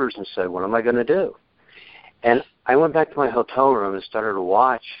shoulders and said, "What am I going to do?" And I went back to my hotel room and started to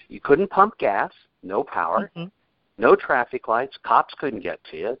watch. You couldn't pump gas, no power, no traffic lights, cops couldn't get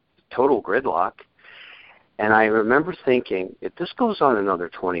to you, total gridlock. And I remember thinking, if this goes on another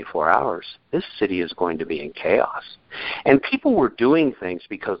 24 hours, this city is going to be in chaos. And people were doing things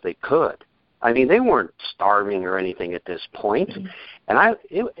because they could. I mean, they weren't starving or anything at this point. And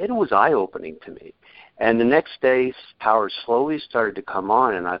it was eye-opening to me. And the next day, power slowly started to come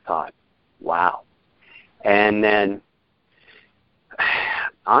on, and I thought, wow. And then,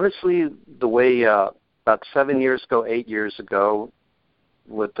 honestly, the way about 7 years ago, 8 years ago,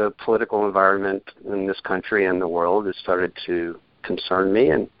 with the political environment in this country and the world, it started to concern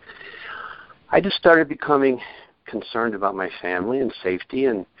me. And I just started becoming concerned about my family and safety,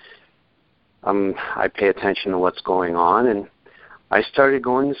 and I pay attention to what's going on. And I started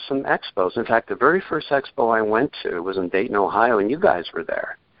going to some expos. In fact, the very first expo I went to was in Dayton, Ohio, and you guys were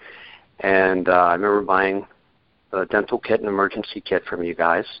there. And I remember buying a dental kit and emergency kit from you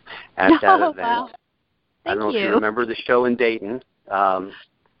guys at that event. Wow. I don't know if you remember the show in Dayton. That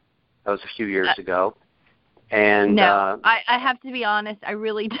was a few years ago. And no, I have to be honest. I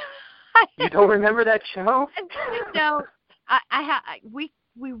really don't. You don't remember that show? No, we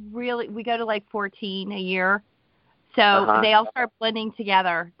go to like 14 a year, so they all start blending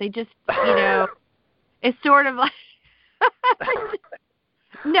together. They just it's sort of like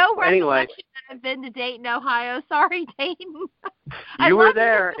no recollection that I've been to Dayton, Ohio. Sorry, Dayton. You were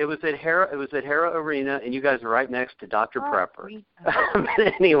there. It was at Hera Arena, and you guys were right next to Dr. Prepper.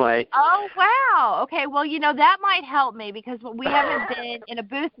 But anyway. Oh, wow. Okay, well, that might help me because we haven't been in a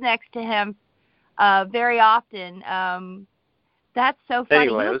booth next to him very often. That's so funny.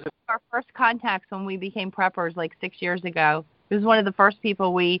 Anyway, He was our first contacts when we became preppers like 6 years ago. He was one of the first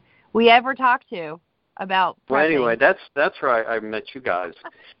people we ever talked to about prepping. Well, anyway, that's where I met you guys.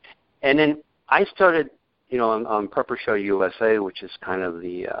 And then I started, on Prepper Show USA, which is kind of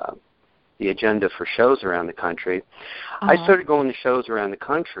the agenda for shows around the country. I started going to shows around the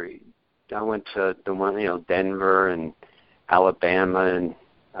country. I went to the one, Denver and Alabama and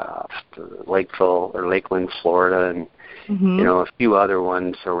Lakeville or Lakeland, Florida, and a few other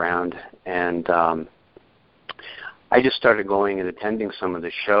ones around. And I just started going and attending some of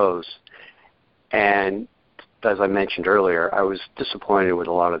the shows. And as I mentioned earlier, I was disappointed with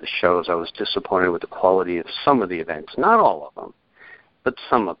a lot of the shows. I was disappointed with the quality of some of the events. Not all of them, but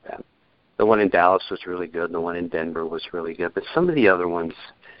some of them. The one in Dallas was really good, and the one in Denver was really good. But some of the other ones,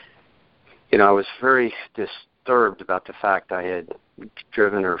 I was very disturbed about the fact I had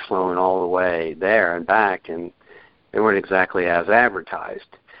driven or flown all the way there and back, and they weren't exactly as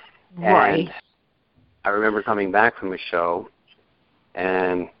advertised. Right. And I remember coming back from a show,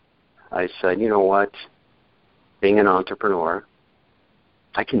 and I said, you know what? Being an entrepreneur,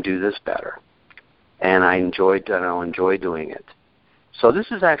 I can do this better. And I'll enjoy doing it. So this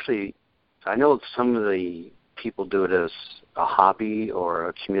is actually, I know some of the people do it as a hobby or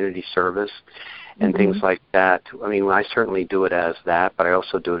a community service and things like that. I mean, I certainly do it as that, but I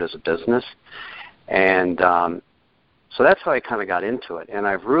also do it as a business. And so that's how I kind of got into it. And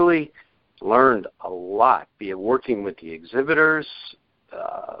I've really learned a lot, be it working with the exhibitors,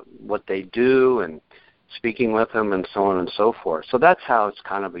 what they do, and speaking with them, and so on and so forth. So that's how it's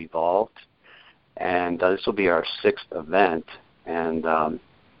kind of evolved. And this will be our 6th event. And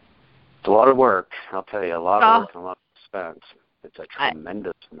it's a lot of work, I'll tell you, a lot of work and a lot of expense. It's a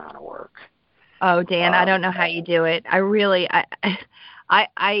tremendous amount of work. Oh, Dan, I don't know how you do it. I really,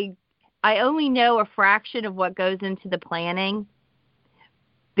 I only know a fraction of what goes into the planning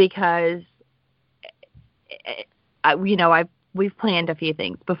because, we've planned a few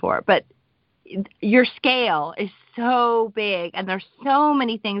things before, but your scale is so big and there's so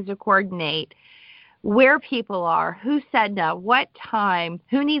many things to coordinate. Where people are, who said no, what time,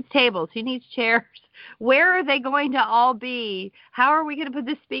 who needs tables, who needs chairs, where are they going to all be, how are we going to put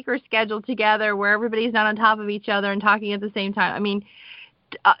the speaker schedule together where everybody's not on top of each other and talking at the same time. I mean,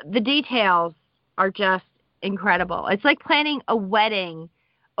 the details are just incredible. It's like planning a wedding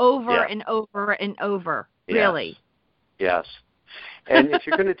over and over and over, really. Yes. And if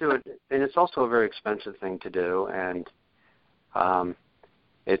you're going to do it, and it's also a very expensive thing to do, and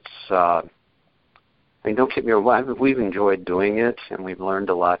don't get me wrong, we've enjoyed doing it, and we've learned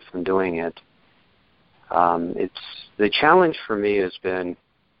a lot from doing it. It's the challenge for me has been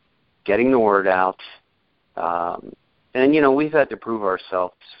getting the word out, and we've had to prove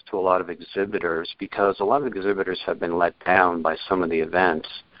ourselves to a lot of exhibitors because a lot of exhibitors have been let down by some of the events,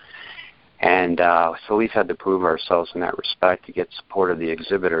 and so we've had to prove ourselves in that respect to get support of the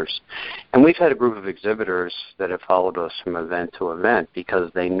exhibitors. And we've had a group of exhibitors that have followed us from event to event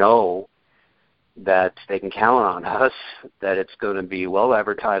because they know that they can count on us, that it's going to be well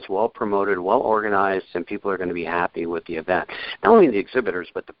advertised, well promoted, well organized, and people are going to be happy with the event. Not only the exhibitors,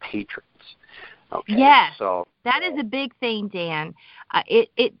 but the patrons. Okay, yes, so that is a big thing, Dan.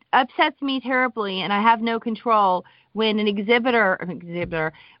 It upsets me terribly, and I have no control when an exhibitor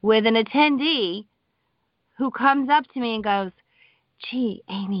with an attendee who comes up to me and goes, "Gee,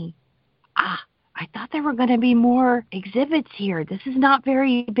 Amy, I thought there were going to be more exhibits here. This is not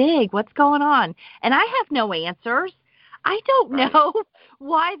very big. What's going on?" And I have no answers. I don't know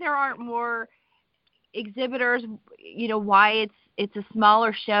why there aren't more exhibitors, why it's a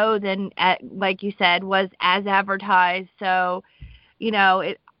smaller show than, like you said, was as advertised. So,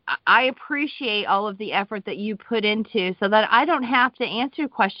 I appreciate all of the effort that you put into so that I don't have to answer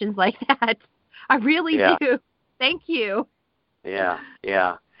questions like that. I really do. Thank you. Yeah.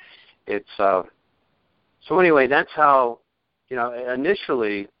 It's so anyway, that's how,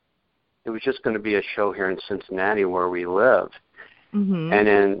 initially it was just going to be a show here in Cincinnati where we live. Mm-hmm. And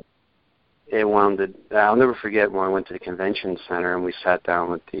then it wound. I'll never forget when I went to the convention center and we sat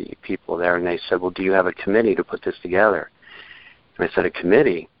down with the people there and they said, "Well, do you have a committee to put this together?" And I said, "A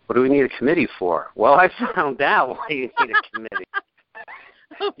committee? What do we need a committee for?" "Well, I found out why you need a committee."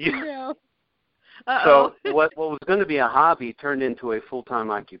 No. So what was going to be a hobby turned into a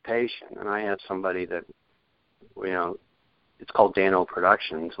full-time occupation. And I had somebody that, it's called Dano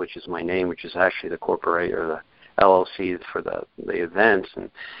Productions, which is my name, which is actually the corporate or the LLC for the events. And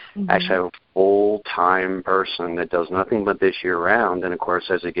actually I have a full-time person that does nothing but this year-round. And, of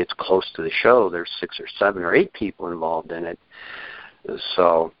course, as it gets close to the show, there's 6 or 7 or 8 people involved in it.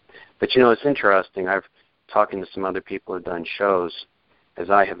 So, but, it's interesting. I've talking to some other people who have done shows. As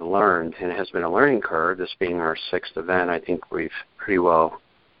I have learned, and it has been a learning curve, this being our 6th event, I think we've pretty well,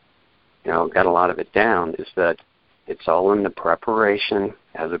 got a lot of it down, is that it's all in the preparation.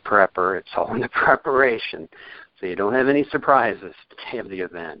 As a prepper, it's all in the preparation. So you don't have any surprises the day of the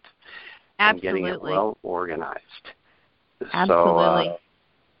event. Absolutely. And getting it well organized. Absolutely. So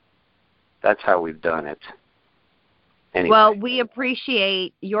that's how we've done it. Anyway. Well, we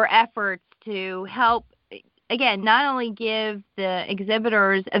appreciate your efforts to help, again, not only give the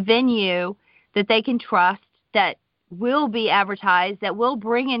exhibitors a venue that they can trust, that will be advertised, that will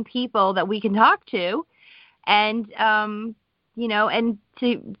bring in people that we can talk to, and, and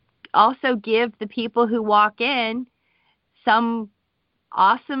to also give the people who walk in some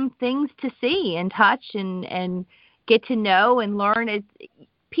awesome things to see and touch and get to know and learn.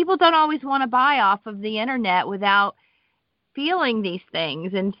 People don't always want to buy off of the internet without feeling these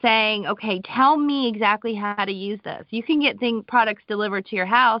things and saying, okay, tell me exactly how to use this. You can get products delivered to your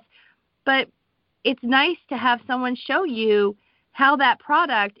house, but it's nice to have someone show you how that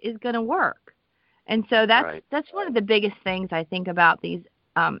product is going to work. And so that's one of the biggest things I think about these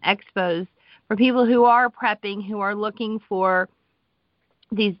expos for people who are prepping, who are looking for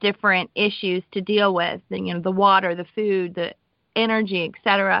these different issues to deal with, the water, the food, the energy,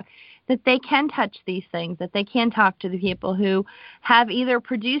 etc., that they can touch these things, that they can talk to the people who have either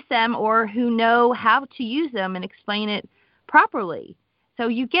produced them or who know how to use them and explain it properly. So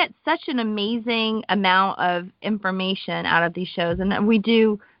you get such an amazing amount of information out of these shows, and we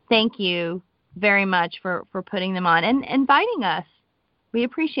do thank you very much for putting them on and inviting us. We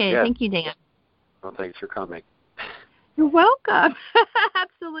appreciate it. Yeah. Thank you, Dan. Well, thanks for coming. You're welcome.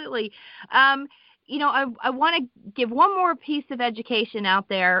 Absolutely. I want to give one more piece of education out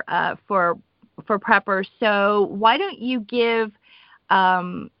there for for preppers. So why don't you give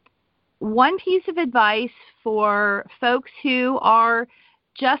one piece of advice for folks who are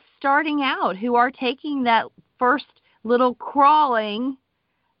just starting out, who are taking that first little crawling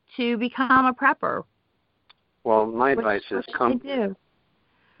to become a prepper? Well, my advice is come to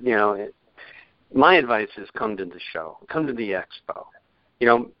the show, come to the expo.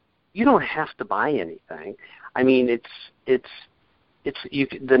 You don't have to buy anything. I mean, it's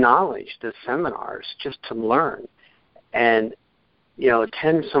the knowledge, the seminars, just to learn, and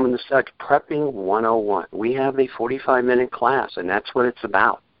attend some of the stuff. Prepping 101. We have a 45-minute class, and that's what it's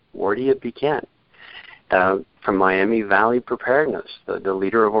about. Where do you begin? From Miami Valley Preparedness, the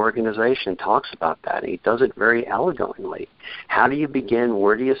leader of organization talks about that. He does it very elegantly. How do you begin?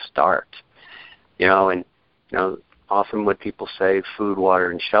 Where do you start? Often what people say, food,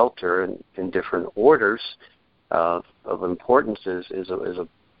 water, and shelter, in different orders of importance is a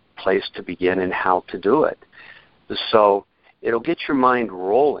place to begin and how to do it. So it'll get your mind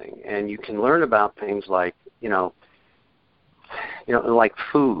rolling, and you can learn about things like, like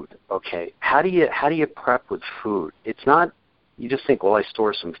food. Okay, how do you prep with food? It's not, you just think, well, I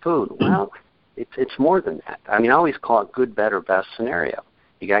store some food. Well, it's more than that. I mean, I always call it good, better, best scenario.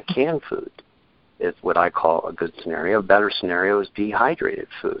 You got canned food. Is what I call a good scenario. A better scenario is dehydrated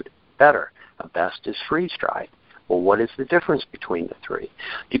food. Better. A best is freeze-dried. Well, what is the difference between the three?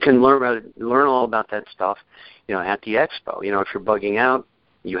 You can learn all about that stuff, at the expo. If you're bugging out,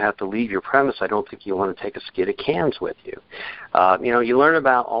 you have to leave your premise. I don't think you want to take a skid of cans with you. You learn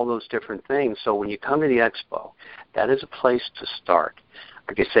about all those different things. So when you come to the expo, that is a place to start.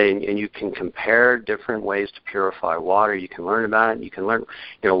 Like I say, and you can compare different ways to purify water. You can learn about it. You can learn,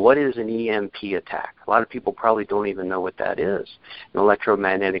 what is an EMP attack? A lot of people probably don't even know what that is. An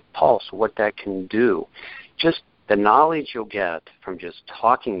electromagnetic pulse, what that can do. Just the knowledge you'll get from just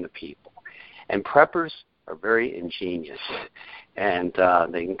talking to people. And preppers are very ingenious, and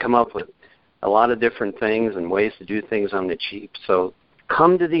they can come up with a lot of different things and ways to do things on the cheap. So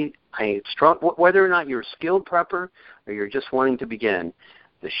come to whether or not you're a skilled prepper or you're just wanting to begin,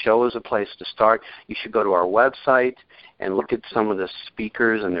 the show is a place to start. You should go to our website and look at some of the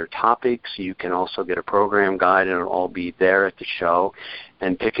speakers and their topics. You can also get a program guide, and it'll all be there at the show,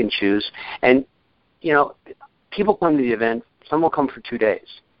 and pick and choose. And, people come to the event. Some will come for 2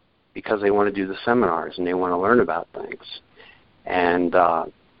 days because they want to do the seminars and they want to learn about things. And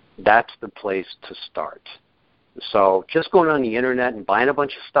that's the place to start. So just going on the internet and buying a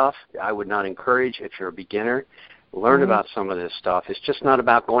bunch of stuff, I would not encourage. If you're a beginner, learn about some of this stuff. It's just not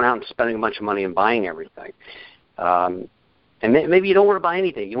about going out and spending a bunch of money and buying everything. And maybe you don't want to buy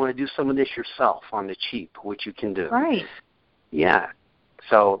anything. You want to do some of this yourself on the cheap, which you can do. Right. Yeah.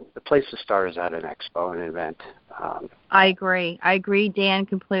 So the place to start is at an expo, an event. I agree, Dan,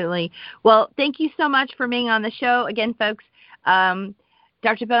 completely. Well, thank you so much for being on the show. Again, folks,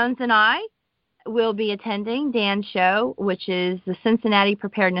 Dr. Bones and I will be attending Dan's show, which is the Cincinnati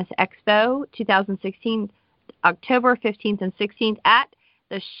Preparedness Expo 2016, October 15th and 16th at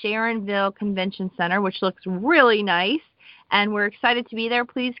the Sharonville Convention Center, which looks really nice. And we're excited to be there.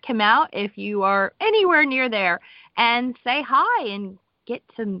 Please come out if you are anywhere near there and say hi and get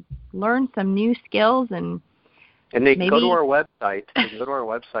to learn some new skills. And they can go to our website. They can go to our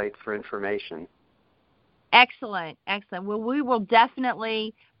website for information. Excellent. Well, we will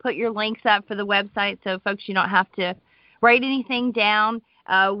definitely put your links up for the website, so folks, you don't have to write anything down.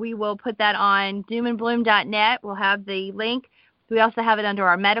 We will put that on doomandbloom.net. We'll have the link. We also have it under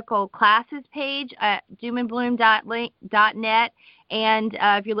our medical classes page at doomandbloom.net. And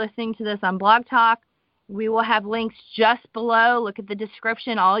if you're listening to this on Blog Talk, we will have links just below. Look at the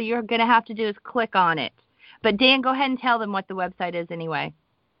description. All you're going to have to do is click on it. But Dan, go ahead and tell them what the website is anyway.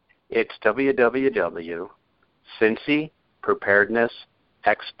 It's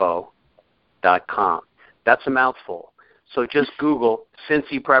www.cincypreparednessexpo.com. That's a mouthful. So just Google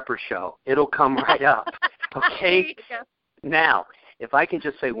Cincy Prepper Show. It'll come right up. Okay? Now, if I can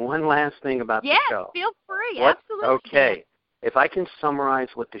just say one last thing about the show. Yes, feel free. Absolutely. Okay. If I can summarize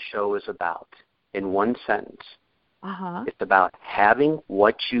what the show is about in one sentence, it's about having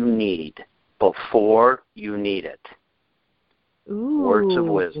what you need before you need it. Ooh. Words of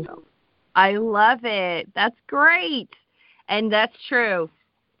wisdom. I love it. That's great. And that's true.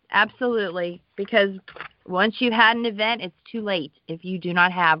 Absolutely. Because once you've had an event, it's too late if you do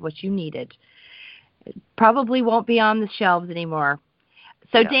not have what you needed. It probably won't be on the shelves anymore.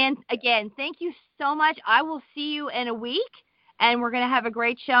 So, Dan, again, thank you so much. I will see you in a week, and we're going to have a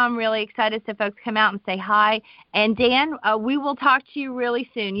great show. I'm really excited so folks come out and say hi. And, Dan, we will talk to you really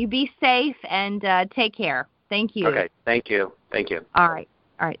soon. You be safe and take care. Thank you. Okay. Thank you. All right.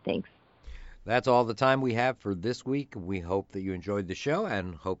 Thanks. That's all the time we have for this week. We hope that you enjoyed the show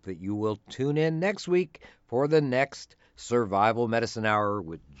and hope that you will tune in next week for the next Survival Medicine Hour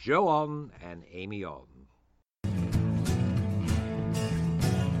with Joe Alton and Amy Alton.